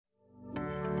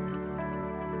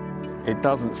It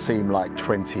doesn't seem like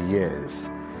 20 years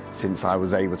since I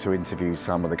was able to interview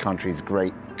some of the country's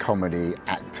great comedy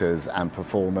actors and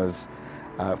performers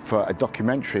for a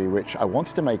documentary which I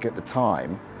wanted to make at the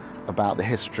time about the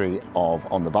history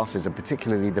of On the Buses, and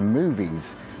particularly the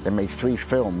movies. They made 3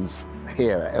 films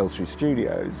here at Elstree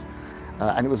Studios.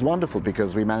 And it was wonderful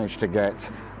because we managed to get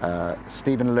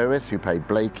Stephen Lewis, who played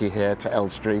Blakey here, to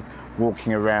Elstree,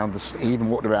 walking around, he even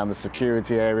walked around the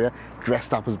security area,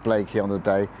 dressed up as Blakey on the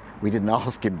day. We didn't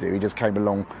ask him to, he just came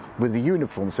along with the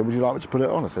uniform, said, would you like me to put it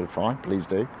on? I said, fine, please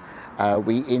do.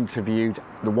 We interviewed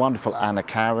the wonderful Anna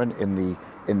Karen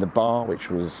in the bar,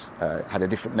 which was had a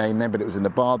different name then, but it was in the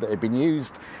bar that had been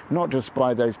used not just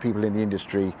by those people in the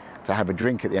industry to have a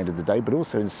drink at the end of the day, but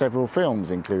also in several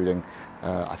films, including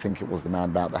I think it was the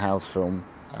Man About the House film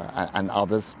and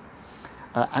others.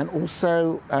 And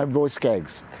also Roy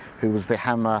Skeggs, who was the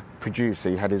Hammer producer.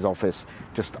 He had his office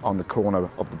just on the corner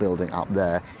of the building up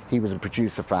there. He was a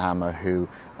producer for Hammer who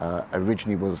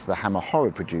originally was the Hammer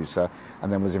horror producer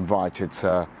and then was invited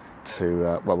to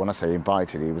well, when I say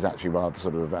invited, he was actually rather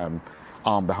sort of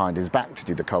arm behind his back to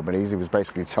do the comedies. He was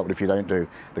basically told, if you don't do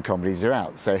the comedies, you're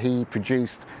out. So he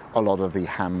produced a lot of the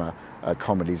Hammer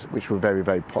comedies, which were very,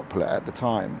 very popular at the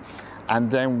time. And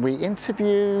then we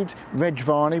interviewed Reg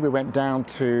Varney. We went down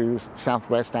to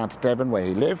Southwest, down to Devon, where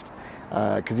he lived,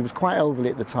 because he was quite elderly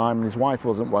at the time and his wife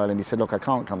wasn't well, and he said, look, I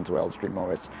can't come to Elstree,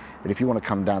 Morris, but if you want to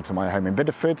come down to my home in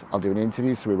Bideford, I'll do an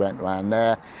interview. So we went around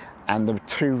there. And the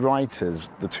 2 writers,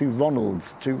 the 2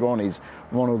 Ronalds, 2 Ronnies,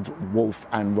 Ronald Wolfe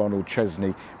and Ronald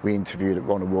Chesney, we interviewed at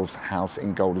Ronald Wolfe's house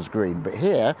in Golders Green. But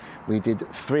here we did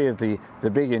 3 of the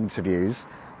big interviews,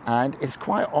 and it's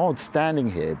quite odd standing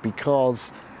here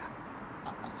because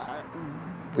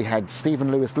we had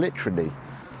Stephen Lewis literally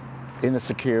in the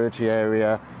security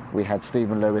area. We had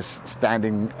Stephen Lewis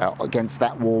standing against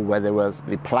that wall where there was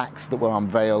the plaques that were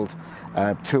unveiled,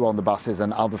 2 On the Buses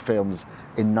and other films.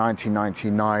 In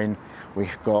 1999, we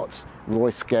got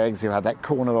Roy Skeggs, who had that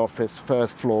corner office,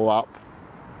 first floor up.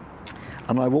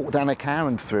 And I walked Anna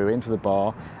Karen through into the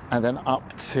bar and then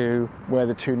up to where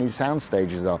the 2 new sound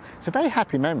stages are. So very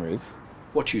happy memories.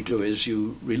 What you do is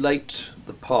you relate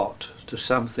the part to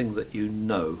something that you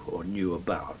know or knew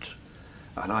about.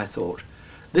 And I thought,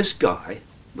 this guy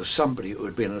was somebody who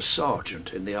had been a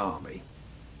sergeant in the army,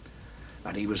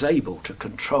 and he was able to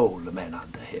control the men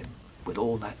under him with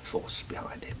all that force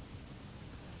behind him.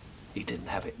 He didn't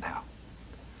have it now,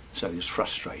 so he was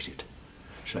frustrated.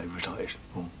 So he retired.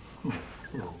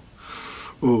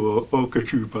 I'll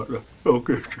get you, Butler. I'll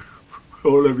get you.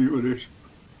 I'll have you with this.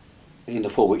 In the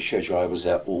 4-week schedule, I was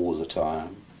there all the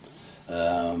time.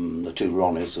 The 2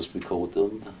 Ronnies, as we called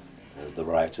them, the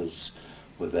writers,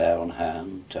 were there on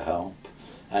hand to help,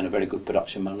 and a very good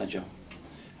production manager.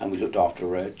 And we looked after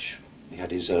Reg. He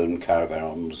had his own caravan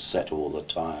on set all the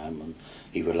time, and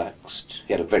he relaxed.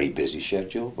 He had a very busy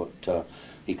schedule, but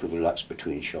he could relax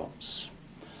between shots.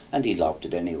 And he loved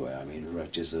it anyway. I mean,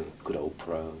 Reg is a good old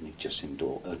pro, and he just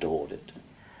adored it.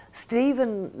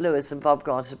 Stephen Lewis and Bob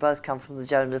Grant had both come from the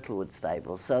Joan Littlewood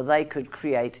stable, so they could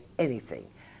create anything.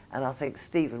 And I think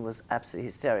Stephen was absolutely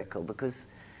hysterical because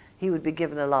he would be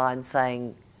given a line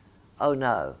saying, oh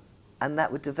no, and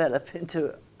that would develop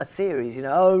into a series, you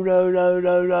know, oh no, no,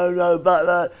 no, no, no,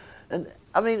 but, and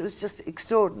I mean, it was just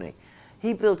extraordinary.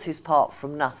 He built his part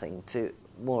from nothing to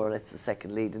more or less the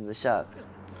second lead in the show.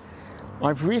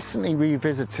 I've recently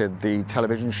revisited the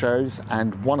television shows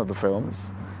and one of the films,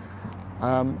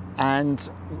 and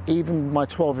even my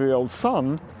 12-year-old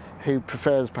son, who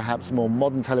prefers perhaps more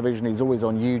modern television, he's always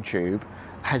on YouTube,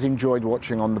 has enjoyed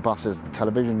watching On the Buses, the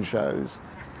television shows.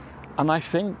 And I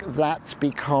think that's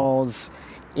because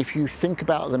if you think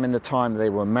about them in the time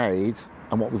they were made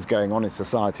and what was going on in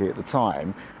society at the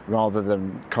time, rather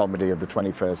than comedy of the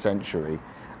 21st century,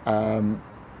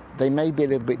 they may be a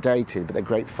little bit dated, but they're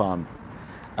great fun.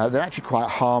 They're actually quite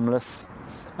harmless,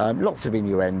 lots of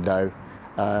innuendo,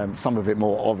 some of it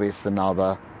more obvious than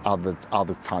other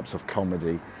types of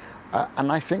comedy.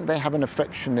 And I think they have an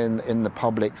affection in the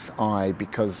public's eye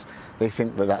because they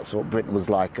think that that's what Britain was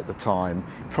like at the time.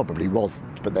 Probably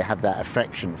wasn't, but they have that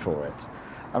affection for it.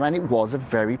 And it was a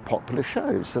very popular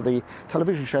show. So the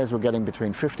television shows were getting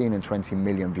between 15 and 20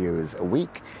 million viewers a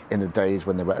week in the days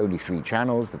when there were only 3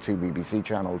 channels, the 2 BBC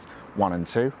channels, 1 and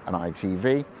 2, and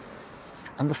ITV.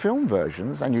 And the film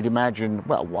versions, and you'd imagine,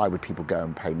 well, why would people go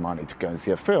and pay money to go and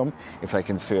see a film if they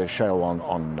can see a show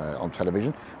on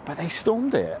television? But they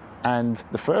stormed it. And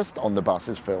the first On the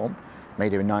Buses film,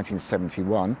 made here in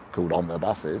 1971, called On the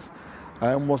Buses,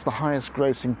 was the highest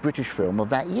grossing British film of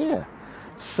that year.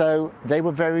 So they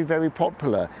were very, very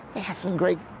popular. They had some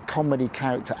great comedy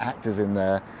character actors in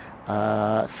there.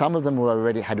 Some of them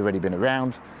had already been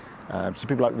around. So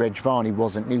people like Reg Varney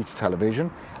wasn't new to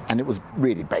television, and it was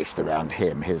really based around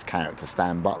him, his character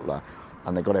Stan Butler,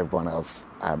 and they got everyone else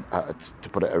to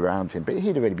put it around him. But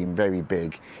he'd already been very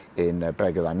big in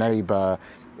Beggar Thy Neighbour,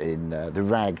 in the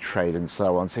rag trade and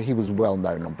so on, so he was well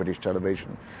known on British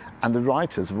television. And the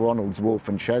writers, Ronalds, Wolfe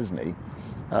and Chesney,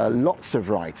 lots of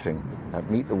writing,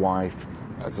 Meet the Wife,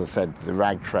 as I said, the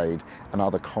rag trade and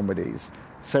other comedies.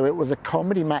 So it was a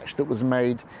comedy match that was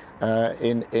made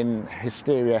in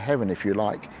hysteria heaven, if you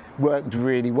like, worked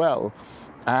really well.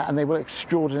 And they were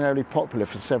extraordinarily popular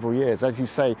for several years. As you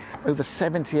say, over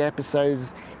 70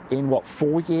 episodes in,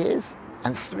 4 years?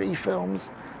 And 3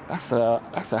 films? That's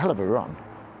a hell of a run.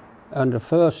 And the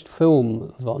first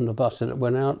film on the bus that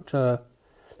went out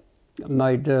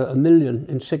made $1 million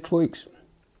in 6 weeks.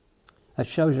 That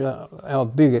shows you how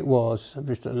big it was.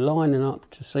 Just lining up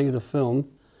to see the film.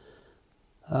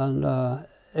 And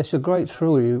it's a great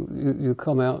thrill. You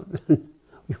come out,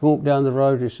 you walk down the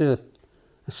road, you see a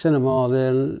cinema there,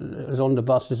 and it's on the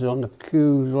buses, on the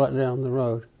queues right down the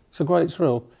road. It's a great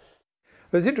thrill.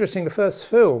 It was interesting, the first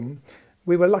film,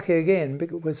 we were lucky again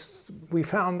because we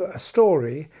found a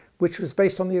story which was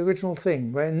based on the original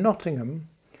thing, where in Nottingham,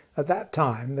 at that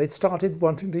time, they'd started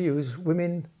wanting to use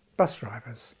women bus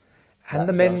drivers. And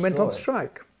the men went on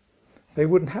strike. They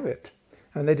wouldn't have it.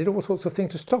 And they did all sorts of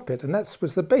things to stop it. And that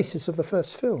was the basis of the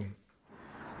first film.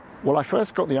 Well, I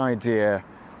first got the idea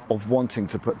of wanting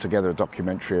to put together a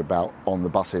documentary about on the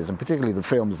buses, and particularly the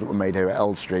films that were made here at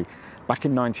Elstree, back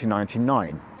in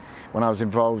 1999, when I was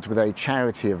involved with a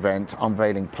charity event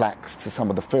unveiling plaques to some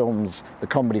of the films, the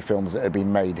comedy films that had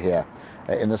been made here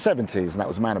in the 70s, and that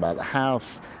was Man About the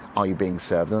House, Are You Being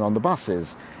Served, and On the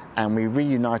Buses. And we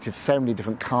reunited so many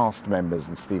different cast members,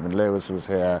 and Stephen Lewis was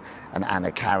here, and Anna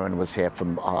Karen was here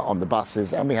from On the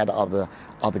Buses, and we had other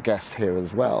guests here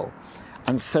as well.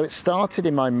 And so it started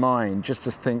in my mind just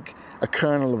to think a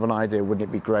kernel of an idea, wouldn't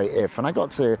it be great if? And I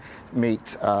got to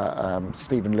meet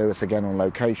Stephen Lewis again on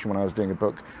location when I was doing a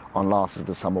book on Last of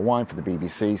the Summer Wine for the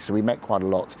BBC, so we met quite a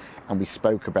lot and we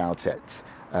spoke about it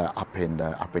up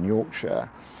in Yorkshire.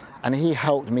 And he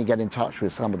helped me get in touch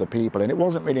with some of the people, and it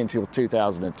wasn't really until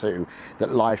 2002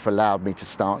 that life allowed me to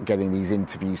start getting these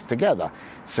interviews together.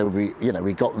 So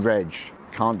we got Reg.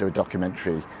 Can't do a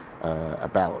documentary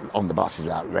about on the buses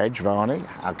without Reg Varney.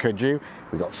 How could you?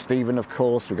 We got Stephen, of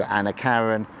course. We got Anna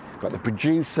Karen. We got the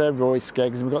producer Roy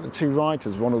Skeggs, and we got the 2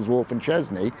 writers, Ronald, Wolfe, and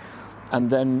Chesney. And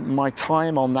then my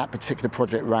time on that particular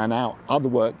project ran out. Other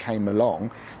work came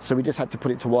along, so we just had to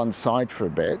put it to one side for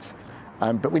a bit.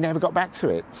 But we never got back to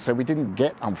it, so we didn't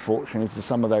get, unfortunately, to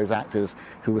some of those actors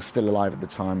who were still alive at the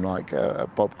time, like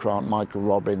Bob Grant, Michael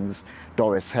Robbins,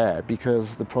 Doris Hare,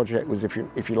 because the project was, if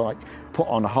you like, put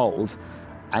on hold,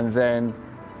 and then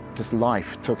just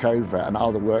life took over and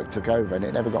other work took over, and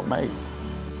it never got made.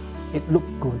 It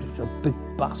looked good. It's a big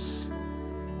bus,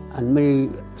 and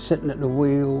me sitting at the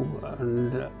wheel,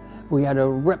 and we had a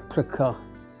replica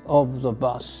of the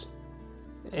bus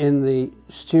in the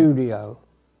studio.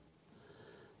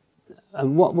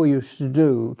 And what we used to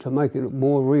do to make it look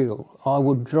more real, I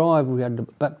would drive, we had the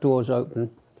back doors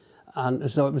open, and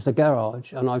so it was the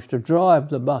garage, and I used to drive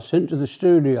the bus into the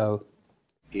studio.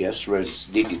 Yes, Reg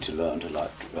needed to learn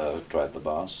to drive the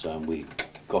bus, and we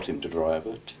got him to drive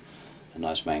it. A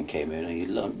nice man came in, and he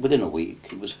learned, within a week,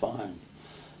 he was fine.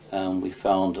 And we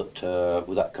found that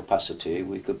with that capacity,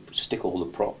 we could stick all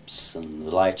the props and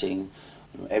the lighting,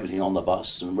 and everything on the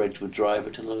bus, and Reg would drive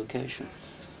it to the location.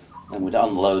 And we'd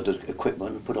unload the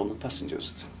equipment and put on the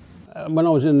passengers. When I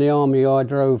was in the army, I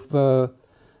drove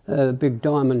big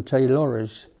diamond T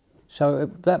lorries.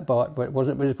 So that bike, it was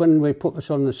when we put us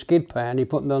on the skid pan. They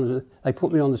put me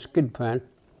on the skid pan.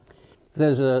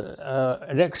 There's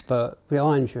an expert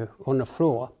behind you on the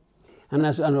floor, and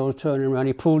as I was turning around,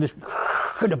 he pulled this,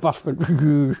 and the bus went.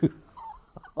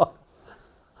 Oh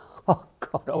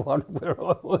God, I wonder where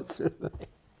I was.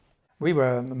 We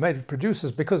were made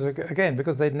producers because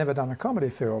they'd never done a comedy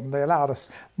film. They allowed us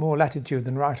more latitude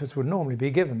than writers would normally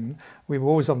be given. We were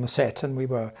always on the set, and we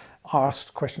were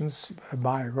asked questions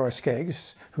by Roy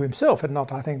Skeggs, who himself had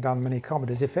not, I think, done many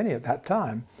comedies, if any, at that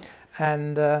time.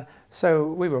 And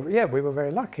so we were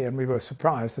very lucky, and we were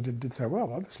surprised that it did so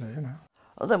well, obviously, you know.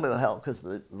 Well, then we were helped because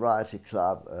the Variety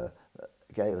Club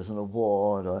gave us an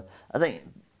award. I think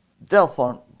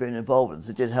Delphont being involved with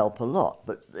it did help a lot,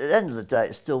 but at the end of the day,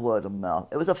 it's still word of mouth.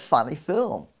 It was a funny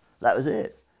film. That was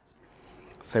it.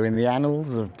 So in the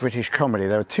annals of British comedy,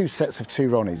 there are 2 sets of 2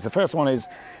 Ronnies. The first one is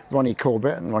Ronnie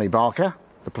Corbett and Ronnie Barker,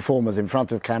 the performers in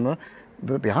front of camera,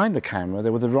 but behind the camera,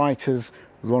 there were the writers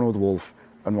Ronald, Wolfe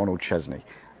and Ronald Chesney.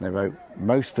 They wrote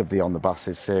most of the On the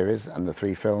Buses series and the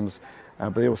 3 films,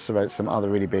 but they also wrote some other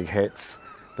really big hits,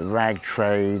 The Rag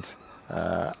Trade,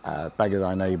 Beggar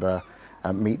Thy Neighbour,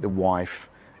 Meet the Wife.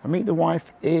 And Meet the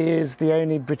Wife is the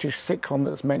only British sitcom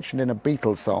that's mentioned in a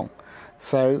Beatles song.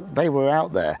 So they were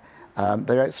out there.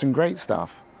 They wrote some great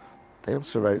stuff. They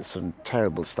also wrote some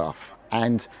terrible stuff.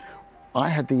 And I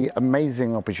had the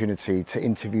amazing opportunity to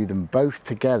interview them both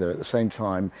together at the same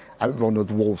time at Ronald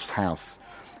Wolfe's house.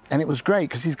 And it was great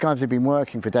because these guys had been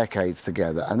working for decades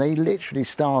together and they literally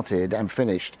started and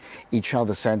finished each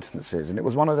other's sentences. And it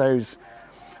was one of those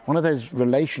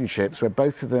relationships where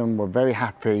both of them were very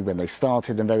happy when they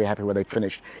started and very happy when they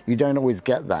finished. You don't always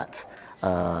get that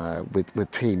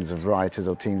with teams of writers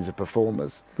or teams of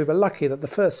performers. We were lucky that the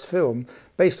first film,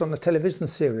 based on the television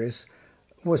series,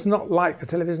 was not like the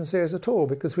television series at all,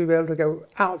 because we were able to go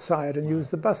outside and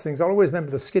use the bus things. I always remember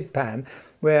the skid pan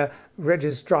where Reg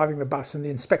is driving the bus and the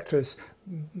inspector's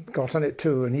got on it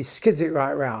too, and he skids it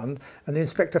right round and the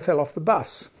inspector fell off the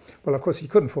bus. Well, of course he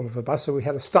couldn't fall off the bus, so we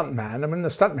had a stunt man, and when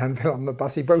the stunt man fell on the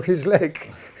bus he broke his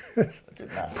leg.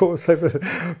 Poor soul,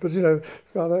 but you know,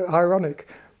 rather ironic.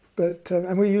 But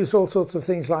and we used all sorts of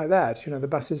things like that, you know, the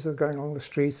buses are going along the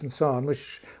streets and so on,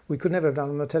 which we could never have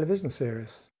done on the television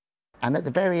series. And at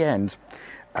the very end,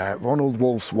 Ronald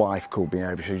Wolfe's wife called me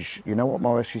over. She said, "You know what,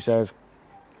 Morris?" she says,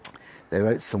 "They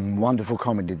wrote some wonderful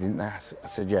comedy, didn't they?" I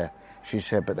said, "Yeah." She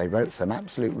said, "But they wrote some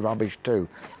absolute rubbish too."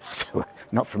 So,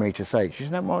 not for me to say. She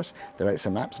said, "No, Morris, they wrote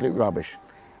some absolute rubbish,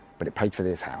 but it paid for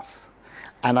this house."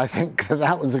 And I think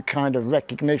that was a kind of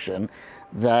recognition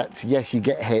that, yes, you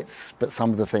get hits, but some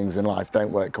of the things in life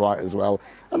don't work quite as well.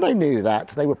 And they knew that.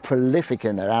 They were prolific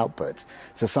in their output,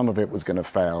 so some of it was going to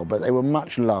fail. But they were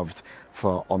much loved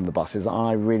for On the Buses.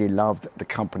 I really loved the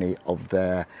company of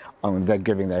their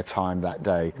giving their time that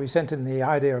day. We sent in the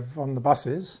idea of On the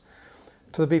Buses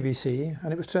to the BBC,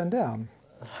 and it was turned down.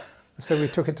 So we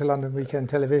took it to London Weekend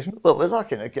Television. Well, we're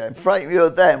lucky again. Frank Muir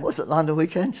then was at London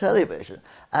Weekend Television,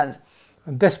 and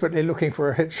desperately looking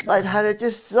for a hit show. They'd had a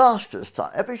disastrous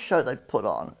time. Every show they put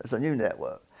on, it was a new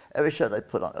network. Every show they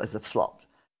put on, it was a flop.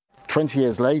 20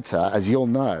 years later, as you'll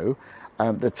know,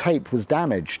 the tape was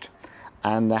damaged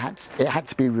and it had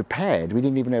to be repaired. We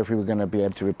didn't even know if we were going to be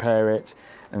able to repair it.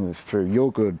 And through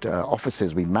your good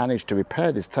offices, we managed to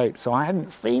repair this tape. So I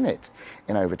hadn't seen it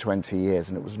in over 20 years.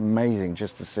 And it was amazing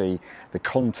just to see the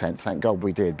content. Thank God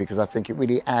we did, because I think it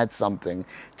really adds something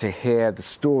to hear the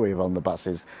story of On the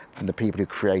Buses from the people who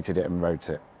created it and wrote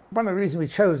it. One of the reasons we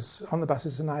chose On the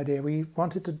Buses as an idea, we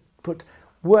wanted to put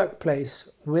workplace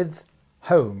with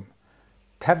home,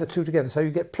 to have the two together. So you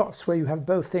get plots where you have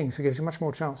both things. So it gives you much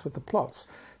more chance with the plots.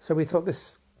 So we thought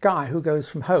this guy who goes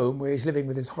from home, where he's living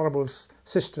with his horrible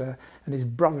sister and his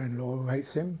brother-in-law who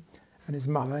hates him, and his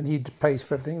mother, and he pays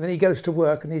for everything. Then he goes to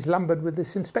work and he's lumbered with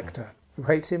this inspector who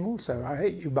hates him also. "I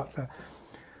hate you, butler."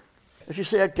 If you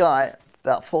see a guy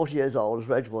about 40 years old, as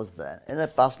Reg was then, in a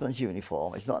busman's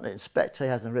uniform, he's not an inspector, he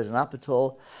hasn't risen up at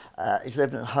all, he's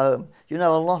living at home, you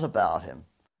know a lot about him.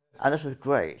 And this was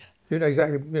great. You know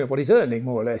exactly what he's earning,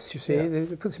 more or less, you see. Yeah.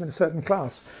 It puts him in a certain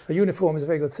class. A uniform is a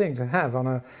very good thing to have on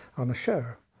a show.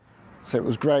 So it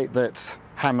was great that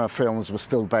Hammer Films was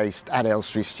still based at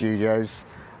Elstree Studios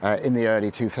in the early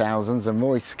 2000s, and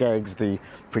Roy Skeggs, the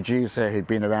producer who'd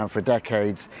been around for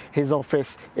decades, his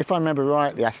office, if I remember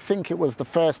rightly, I think it was the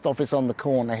first office on the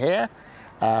corner here,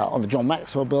 on the John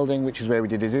Maxwell building, which is where we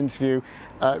did his interview.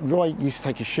 Roy used to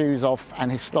take his shoes off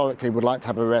and historically would like to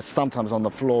have a rest, sometimes on the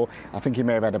floor. I think he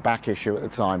may have had a back issue at the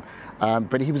time,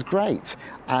 but he was great.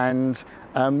 And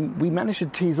we managed to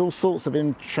tease all sorts of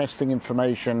interesting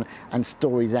information and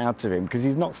stories out of him, because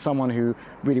he's not someone who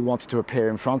really wanted to appear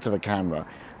in front of a camera.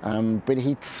 But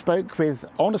he spoke with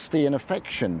honesty and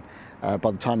affection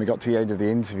by the time we got to the end of the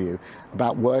interview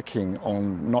about working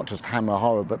on not just Hammer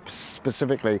horror, but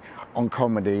specifically on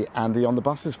comedy and the On the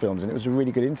Buses films. And it was a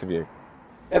really good interview.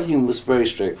 Everything was very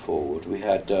straightforward. We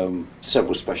had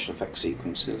several special effects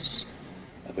sequences.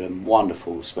 A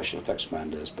wonderful special effects man,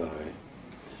 Des Barry.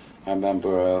 I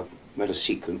remember we had a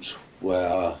sequence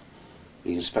where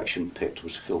the inspection pit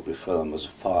was filled with foam as a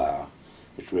fire,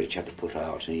 which Reg had to put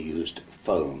out, and he used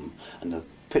foam, and the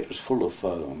pit was full of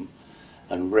foam,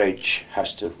 and Reg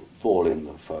has to fall in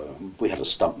the foam. We had a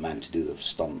stunt man to do the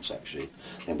stunts, actually.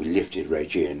 Then we lifted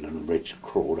Reg in, and Reg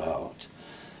crawled out.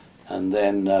 And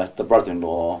then the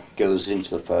brother-in-law goes into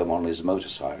the foam on his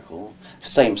motorcycle,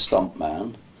 same stunt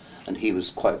man, and he was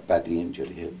quite badly injured.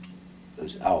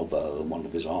 His elbow and one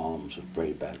of his arms were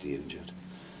very badly injured.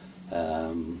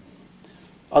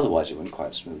 Otherwise it went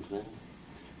quite smoothly.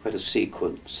 We had a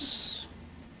sequence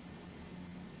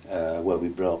where we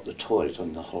blew up the toilet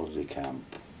on the holiday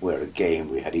camp, where again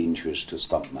we had injuries to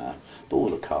stuntman, but all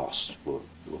the cast were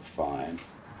fine.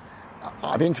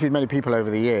 I've interviewed many people over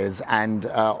the years, and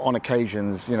on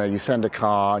occasions, you know, you send a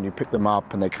car and you pick them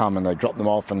up and they come and they drop them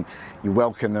off and you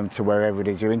welcome them to wherever it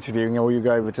is you're interviewing, or you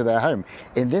go over to their home.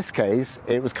 In this case,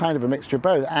 it was kind of a mixture of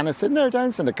both. Anna said, no,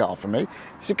 don't send a car for me.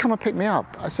 She said, come and pick me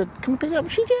up. I said, come and pick me up?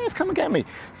 She said, yes, come and get me.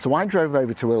 So I drove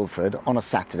over to Ilford on a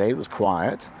Saturday. It was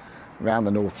quiet, around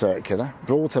the North Circular,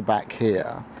 brought her back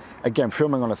here. Again,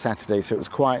 filming on a Saturday, so it was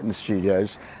quiet in the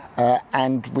studios.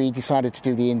 And we decided to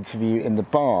do the interview in the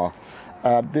bar.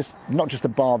 This not just a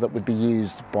bar that would be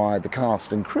used by the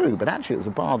cast and crew, but actually it was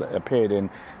a bar that appeared in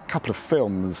a couple of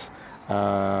films.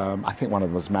 I think one of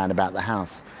them was Man About the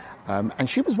House. And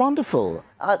she was wonderful.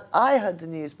 I heard the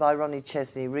news by Ronnie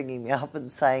Chesney ringing me up and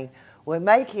saying, we're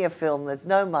making a film, there's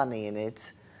no money in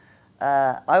it.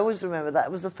 I always remember that.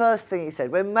 It was the first thing he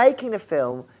said. We're making a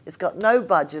film, it's got no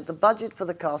budget. The budget for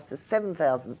the cast is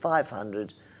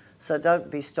 $7,500. So don't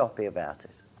be stroppy about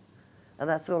it. And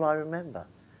that's all I remember.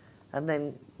 And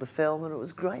then the film, and it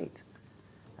was great.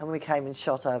 And we came and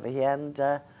shot over here, and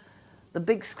the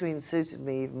big screen suited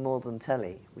me even more than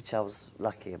telly, which I was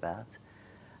lucky about.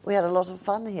 We had a lot of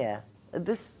fun here.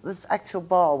 This actual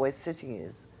bar we're sitting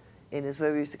is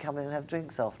where we used to come in and have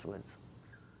drinks afterwards.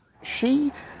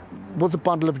 She was a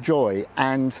bundle of joy,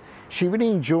 and she really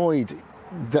enjoyed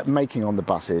that making on the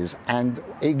buses, and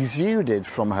exuded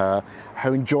from her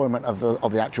enjoyment of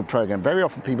the actual programme. Very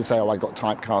often people say, oh, I got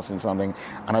typecast in something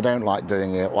and I don't like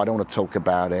doing it, or I don't want to talk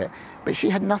about it. But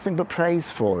she had nothing but praise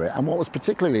for it. And what was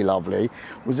particularly lovely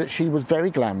was that she was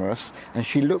very glamorous and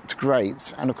she looked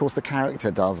great, and of course the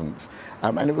character doesn't.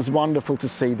 And it was wonderful to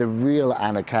see the real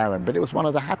Anna Karen. But it was one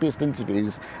of the happiest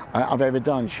interviews I've ever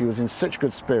done. She was in such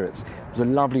good spirits. It was a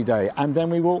lovely day. And then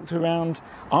we walked around,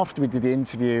 after we did the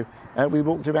interview, we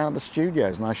walked around the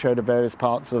studios, and I showed her various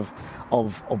parts of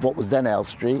what was then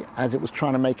Elstree, as it was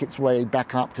trying to make its way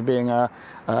back up to being a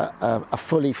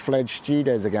fully fledged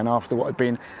studios again, after what had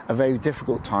been a very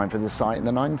difficult time for the site in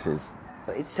the 90s.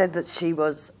 It said that she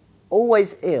was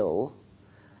always ill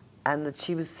and that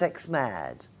she was sex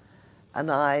mad. And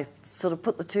I sort of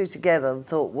put the two together and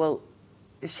thought, well,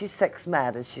 if she's sex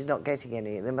mad and she's not getting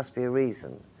any, there must be a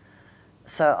reason.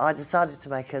 So I decided to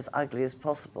make her as ugly as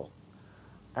possible.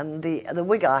 And the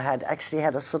wig I had actually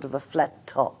had a sort of a flat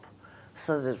top,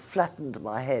 so that it flattened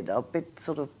my head, a bit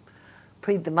sort of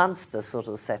Preed the Munster sort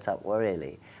of setup,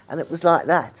 really. And it was like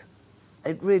that.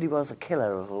 It really was a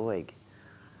killer of a wig.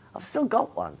 I've still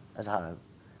got one at home.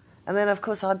 And then, of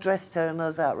course, I dressed her in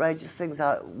those outrageous things.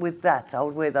 With that, I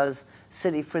would wear those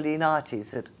silly frilly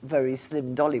nighties that very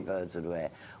slim dolly birds would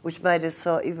wear, which made us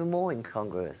so even more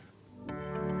incongruous.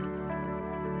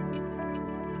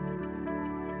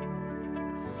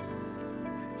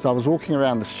 So I was walking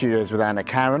around the studios with Anna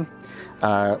Karen.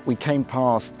 We came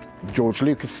past George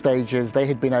Lucas stages. They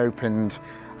had been opened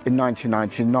in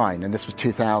 1999, and this was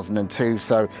 2002,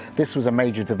 so this was a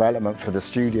major development for the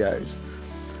studios.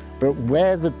 But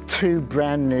where the two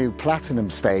brand new Platinum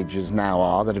stages now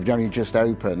are, that have only just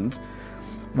opened,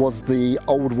 was the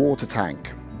old water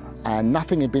tank. And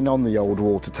nothing had been on the old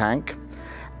water tank.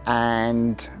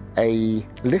 And a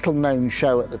little known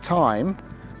show at the time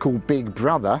called Big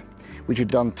Brother, which had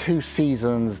done 2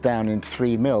 seasons down in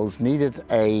 3 Mills, needed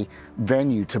a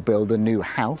venue to build a new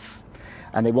house.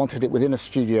 And they wanted it within a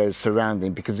studio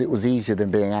surrounding because it was easier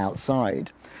than being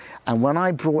outside. And when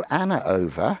I brought Anna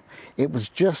over, it was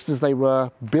just as they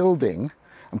were building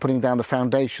and putting down the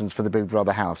foundations for the Big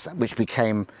Brother house, which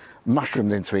became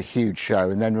mushroomed into a huge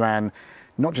show and then ran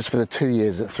not just for the 2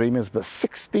 years at 3 Mills, but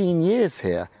 16 years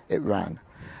here it ran.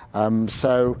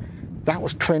 So that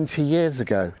was 20 years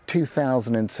ago,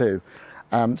 2002.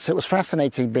 So it was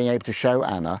fascinating being able to show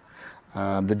Anna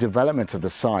the development of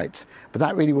the site. But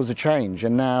that really was a change.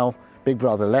 And now Big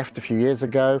Brother left a few years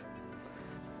ago,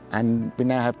 and we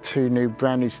now have 2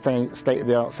 brand new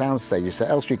state-of-the-art sound stages. So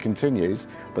Elstree continues,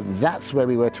 but that's where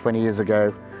we were 20 years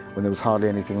ago when there was hardly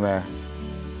anything there.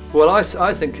 Well,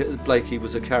 I think Blakey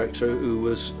was a character who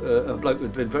was a bloke who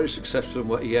had been very successful in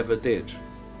what he ever did.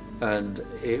 And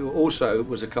he also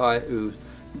was a guy who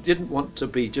didn't want to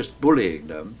be just bullying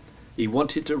them. He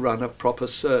wanted to run a proper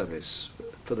service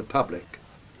for the public.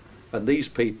 And these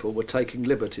people were taking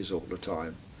liberties all the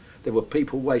time. There were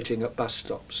people waiting at bus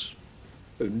stops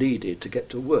who needed to get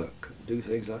to work, do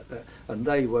things like that. And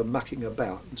they were mucking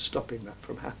about and stopping that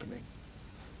from happening.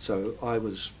 So I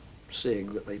was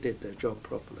seeing that they did their job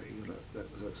properly, you know,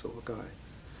 that was that sort of guy.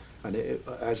 And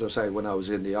as I say, when I was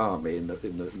in the army,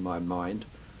 in my mind,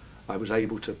 I was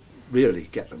able to really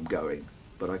get them going,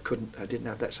 but I didn't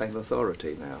have that same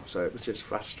authority now, so it was just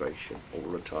frustration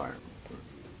all the time.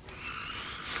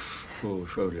 Oh,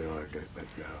 so did I get back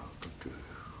now.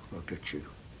 I'll get you.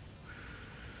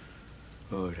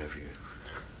 I'd have you.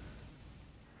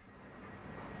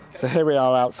 So here we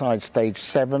are outside stage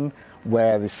 7,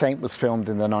 where The Saint was filmed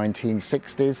in the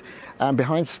 1960s. And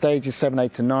behind stages 7,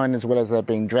 8 and 9, as well as there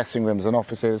being dressing rooms and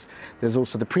offices, there's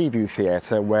also the preview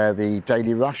theatre where the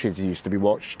daily rushes used to be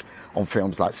watched on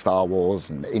films like Star Wars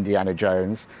and Indiana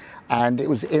Jones. And it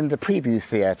was in the preview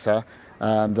theatre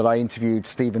that I interviewed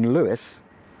Stephen Lewis,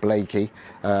 Blakey,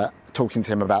 talking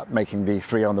to him about making the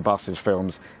 3 on the Buses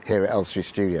films here at Elstree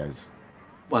Studios.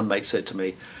 One mate said to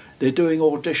me, they're doing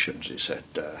auditions, he said,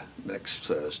 next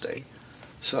Thursday.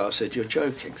 So I said, you're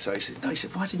joking. So he said, no, he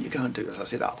said, why didn't you go and do this? I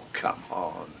said, oh, come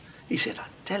on. He said, I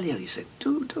tell you, he said,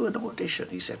 do an audition.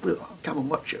 He said, well, I'll come and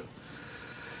watch you.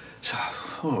 So,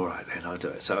 all right then, I'll do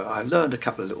it. So I learned a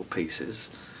couple of little pieces,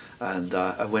 and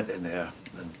I went in there,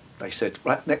 and they said,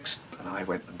 right, next. And I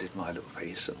went and did my little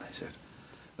piece, and they said,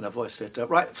 and a voice said,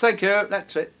 right, thank you,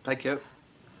 that's it, thank you.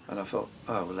 And I thought,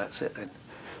 oh, well, that's it then.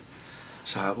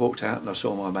 So I walked out and I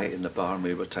saw my mate in the bar and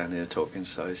we were standing there talking.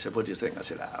 So he said, what do you think? I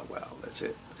said, well, that's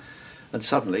it. And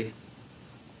suddenly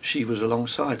she was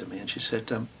alongside of me and she said,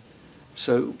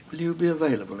 so will you be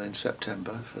available in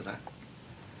September for that?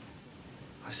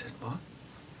 I said, what?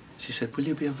 She said, will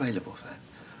you be available for that?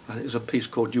 I think it was a piece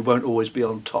called You Won't Always Be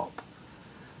on Top.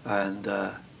 And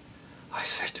I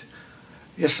said,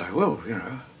 yes, I will, you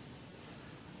know.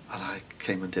 And I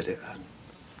came and did it, and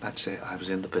that's it. I was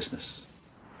in the business.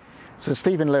 So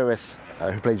Stephen Lewis,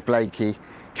 who plays Blakey,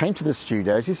 came to the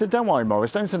studios. He said, don't worry,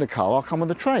 Morris, don't send a car, I'll come on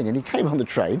the train. And he came on the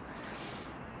train,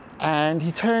 and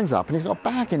he turns up, and he's got a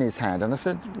bag in his hand. And I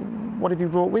said, what have you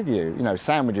brought with you? You know,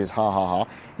 sandwiches, ha, ha, ha.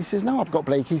 He says, no, I've got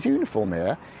Blakey's uniform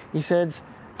here. He said,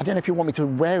 I don't know if you want me to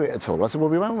wear it at all. I said, well,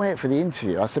 we won't wear it for the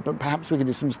interview. I said, but perhaps we can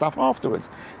do some stuff afterwards.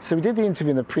 So we did the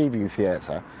interview in the preview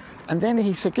theatre. And then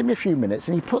he said, give me a few minutes.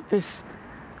 And he put this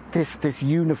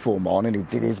uniform on, and he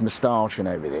did his moustache and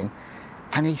everything.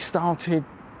 And he started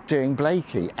doing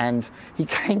Blakey, and he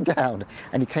came down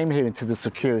and he came here into the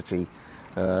security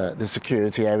area.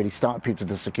 And he started people to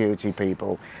the security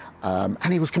people,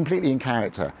 and he was completely in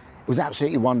character. It was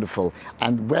absolutely wonderful.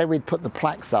 And where we'd put the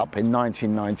plaques up in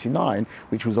 1999,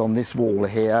 which was on this wall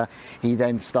here, he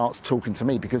then starts talking to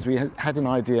me because we had an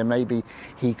idea maybe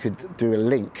he could do a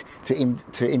link to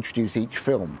introduce each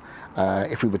film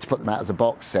if we were to put them out as a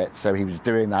box set. So he was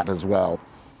doing that as well.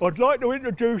 I'd like to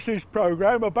introduce this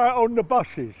programme about on the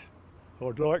buses.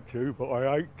 I'd like to, but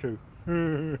I hate to.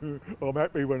 I'm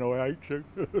happy when I hate to.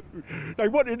 They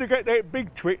wanted to get that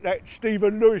big twit, that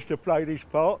Stephen Lewis, to play this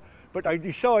part, but they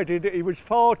decided that he was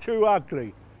far too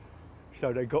ugly.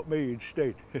 So they got me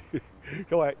instead.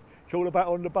 Right, it's all about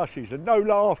on the buses. And no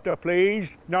laughter,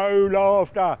 please. No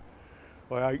laughter.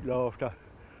 I hate laughter.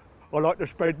 I like to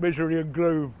spread misery and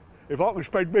gloom. If I can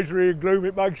spread misery and gloom,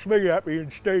 it makes me happy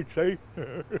instead, see?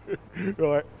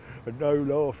 Right, and no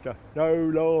laughter,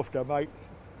 mate.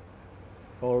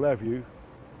 I'll have you.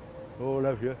 I'll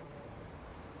have you.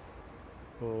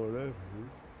 I'll have you.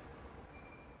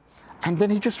 And then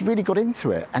he just really got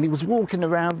into it. And he was walking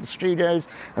around the studios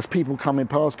as people coming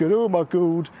past going, oh my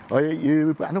God, I hate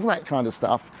you, and all that kind of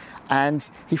stuff. And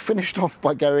he finished off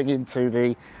by going into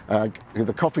the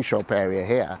coffee shop area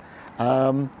here.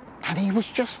 And he was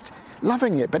just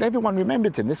loving it. But everyone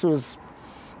remembered him. This was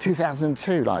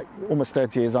 2002, like almost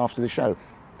 30 years after the show.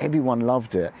 Everyone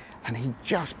loved it. And he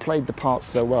just played the part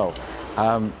so well.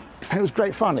 And it was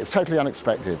great fun. It was totally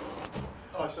unexpected.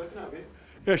 Hi, sir, can I have you?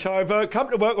 Yes, I've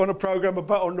come to work on a programme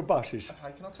about on the buses.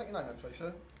 Okay, can I take your name then, please,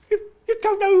 sir? You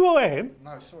don't know who I am?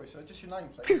 No, sorry, sir. Just your name,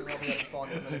 please, and I'll be able to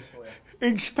find it on the list for you.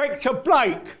 Inspector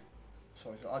Blake.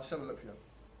 Sorry, sir. I'll just have a look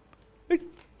for you.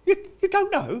 You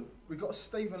don't know? We've got a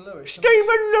Stephen Lewis.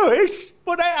 Stephen Lewis?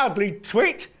 What, that ugly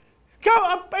twit? Go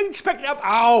up, Inspector.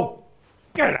 Oh,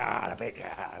 get out of it.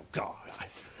 Oh, God.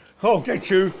 I'll get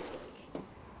you.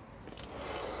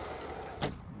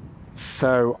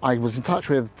 So I was in touch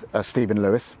with Stephen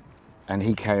Lewis, and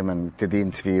he came and did the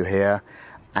interview here,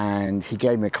 and he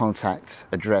gave me a contact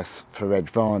address for Reg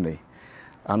Varney.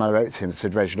 And I wrote to him and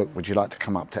said, Reg, look, would you like to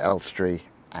come up to Elstree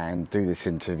and do this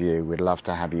interview? We'd love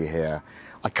to have you here.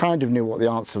 I kind of knew what the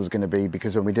answer was going to be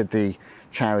because when we did the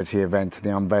charity event and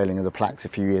the unveiling of the plaques a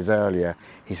few years earlier,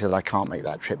 he said, I can't make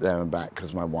that trip there and back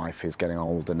because my wife is getting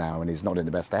older now and he's not in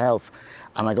the best of health.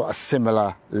 And I got a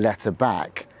similar letter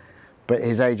back, but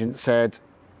his agent said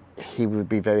he would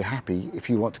be very happy if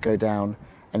you want to go down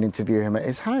and interview him at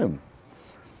his home.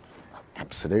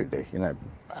 Absolutely, you know,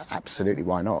 absolutely,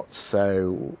 why not?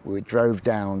 So we drove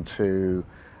down to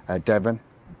Devon,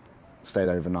 stayed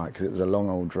overnight because it was a long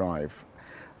old drive.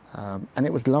 And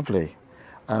it was lovely.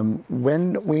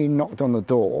 When we knocked on the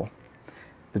door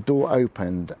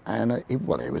opened, and it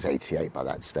was 88 by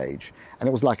that stage, and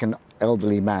it was like an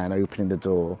elderly man opening the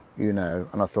door, you know,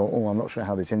 and I thought, oh, I'm not sure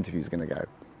how this interview's going to go.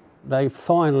 They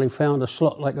finally found a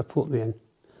slot they could put me in,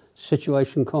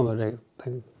 situation comedy.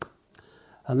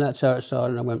 And that's how it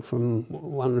started. I went from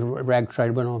one rag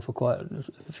trade, went on for quite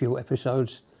a few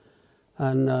episodes,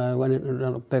 and went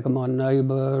into Beggar My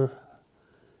Neighbour,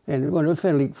 and when it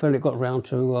finally got round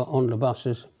to On the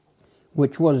Buses,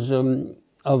 which was,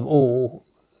 of all,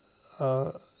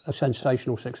 a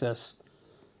sensational success.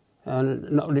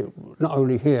 And not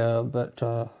only here, but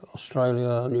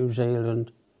Australia, New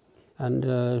Zealand,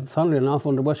 and funnily enough,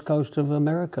 on the west coast of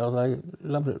America, they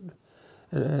loved it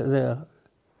there.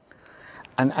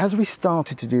 And as we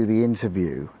started to do the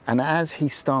interview, and as he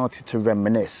started to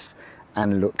reminisce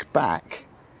and look back,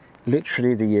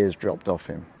 literally the years dropped off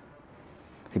him.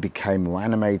 He became more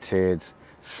animated,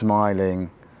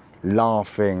 smiling,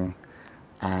 laughing,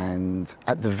 and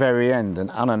at the very end,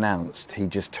 and unannounced, he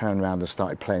just turned around and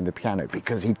started playing the piano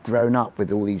because he'd grown up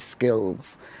with all these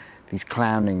skills, these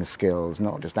clowning skills,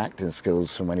 not just acting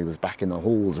skills from when he was back in the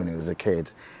halls when he was a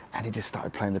kid, and he just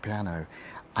started playing the piano.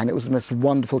 And it was the most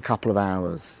wonderful couple of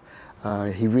hours.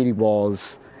 He really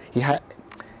was.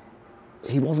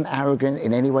 He wasn't arrogant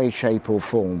in any way, shape or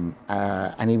form,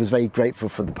 and he was very grateful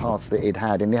for the parts that he'd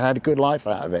had, and he had a good life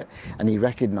out of it, and he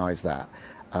recognised that.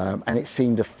 And it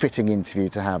seemed a fitting interview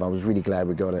to have. I was really glad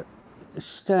we got it.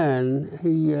 Stan,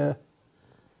 he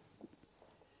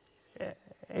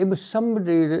was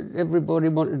somebody that everybody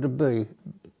wanted to be,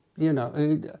 you know.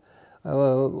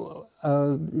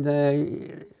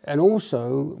 And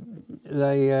also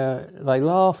they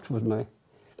laughed with me,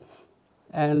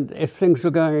 and if things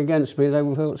were going against me, they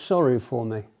felt sorry for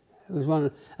me. It was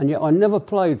one, and yet I never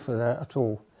played for that at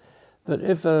all. But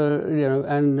if you know,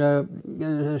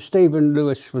 and Stephen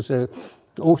Lewis was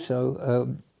also,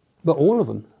 but all of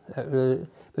them.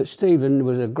 But Stephen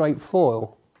was a great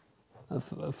foil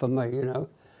for me, you know,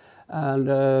 and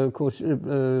of course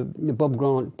Bob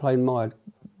Grant played my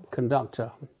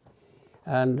conductor,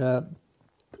 and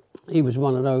he was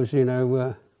one of those, you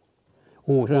know,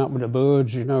 always out with the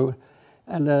birds, you know,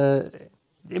 and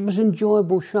it was an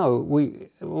enjoyable show.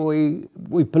 We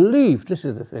believed, this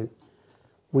is the thing,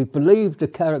 we believed the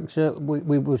character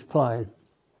we was playing,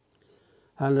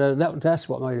 and that's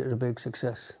what made it a big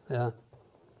success. Yeah,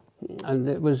 and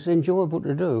it was enjoyable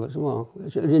to do as well. It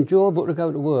was enjoyable to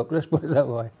go to work. Let's put it that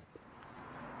way.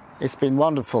 It's been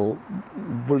wonderful.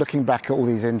 We're looking back at all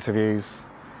these interviews.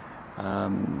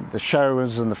 The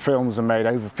shows and the films were made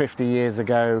over 50 years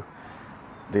ago.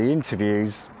 The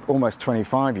interviews almost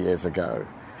 25 years ago.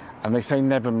 And they say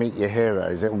never meet your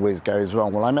heroes, it always goes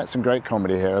wrong. Well, I met some great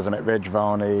comedy heroes. I met Reg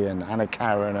Varney and Anna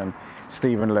Karen and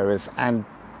Stephen Lewis, and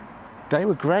they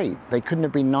were great. They couldn't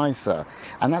have been nicer.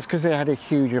 And that's because they had a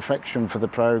huge affection for the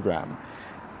programme.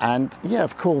 And yeah,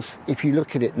 of course, if you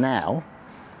look at it now,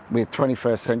 with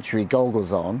 21st century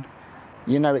goggles on,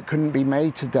 you know it couldn't be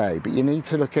made today, but you need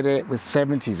to look at it with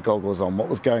 70s goggles on, what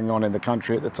was going on in the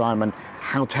country at the time and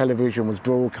how television was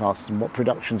broadcast and what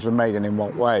productions were made and in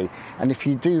what way. And if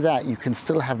you do that, you can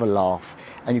still have a laugh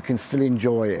and you can still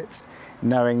enjoy it,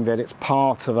 knowing that it's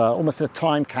part of almost a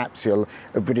time capsule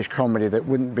of British comedy that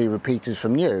wouldn't be repeated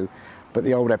from new, but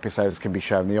the old episodes can be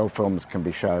shown, the old films can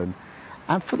be shown.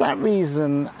 And for that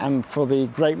reason, and for the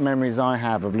great memories I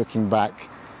have of looking back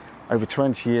over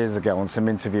 20 years ago on some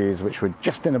interviews which were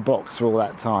just in a box for all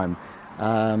that time,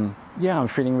 yeah, I'm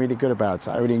feeling really good about it.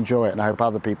 I really enjoy it, and I hope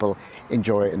other people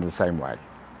enjoy it in the same way.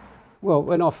 Well,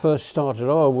 when I first started,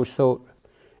 I always thought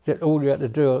that all you had to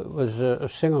do was a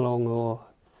sing-along or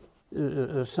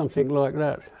something like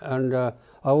that. And the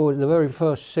very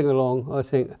first sing-along, I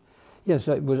think, yes,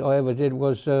 I ever did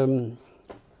was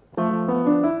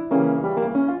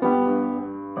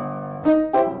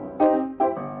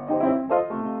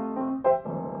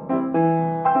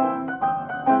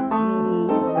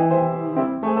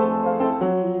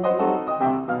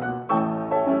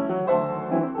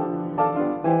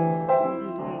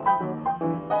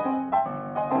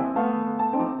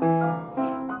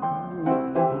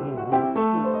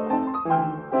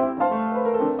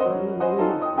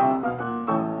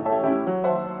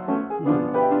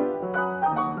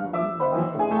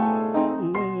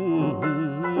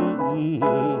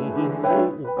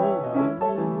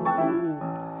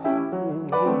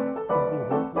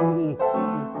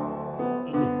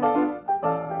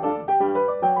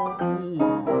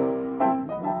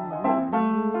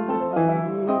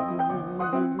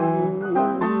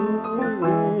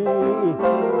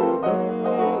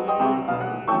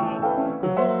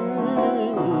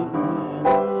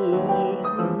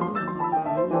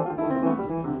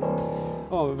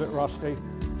Steve.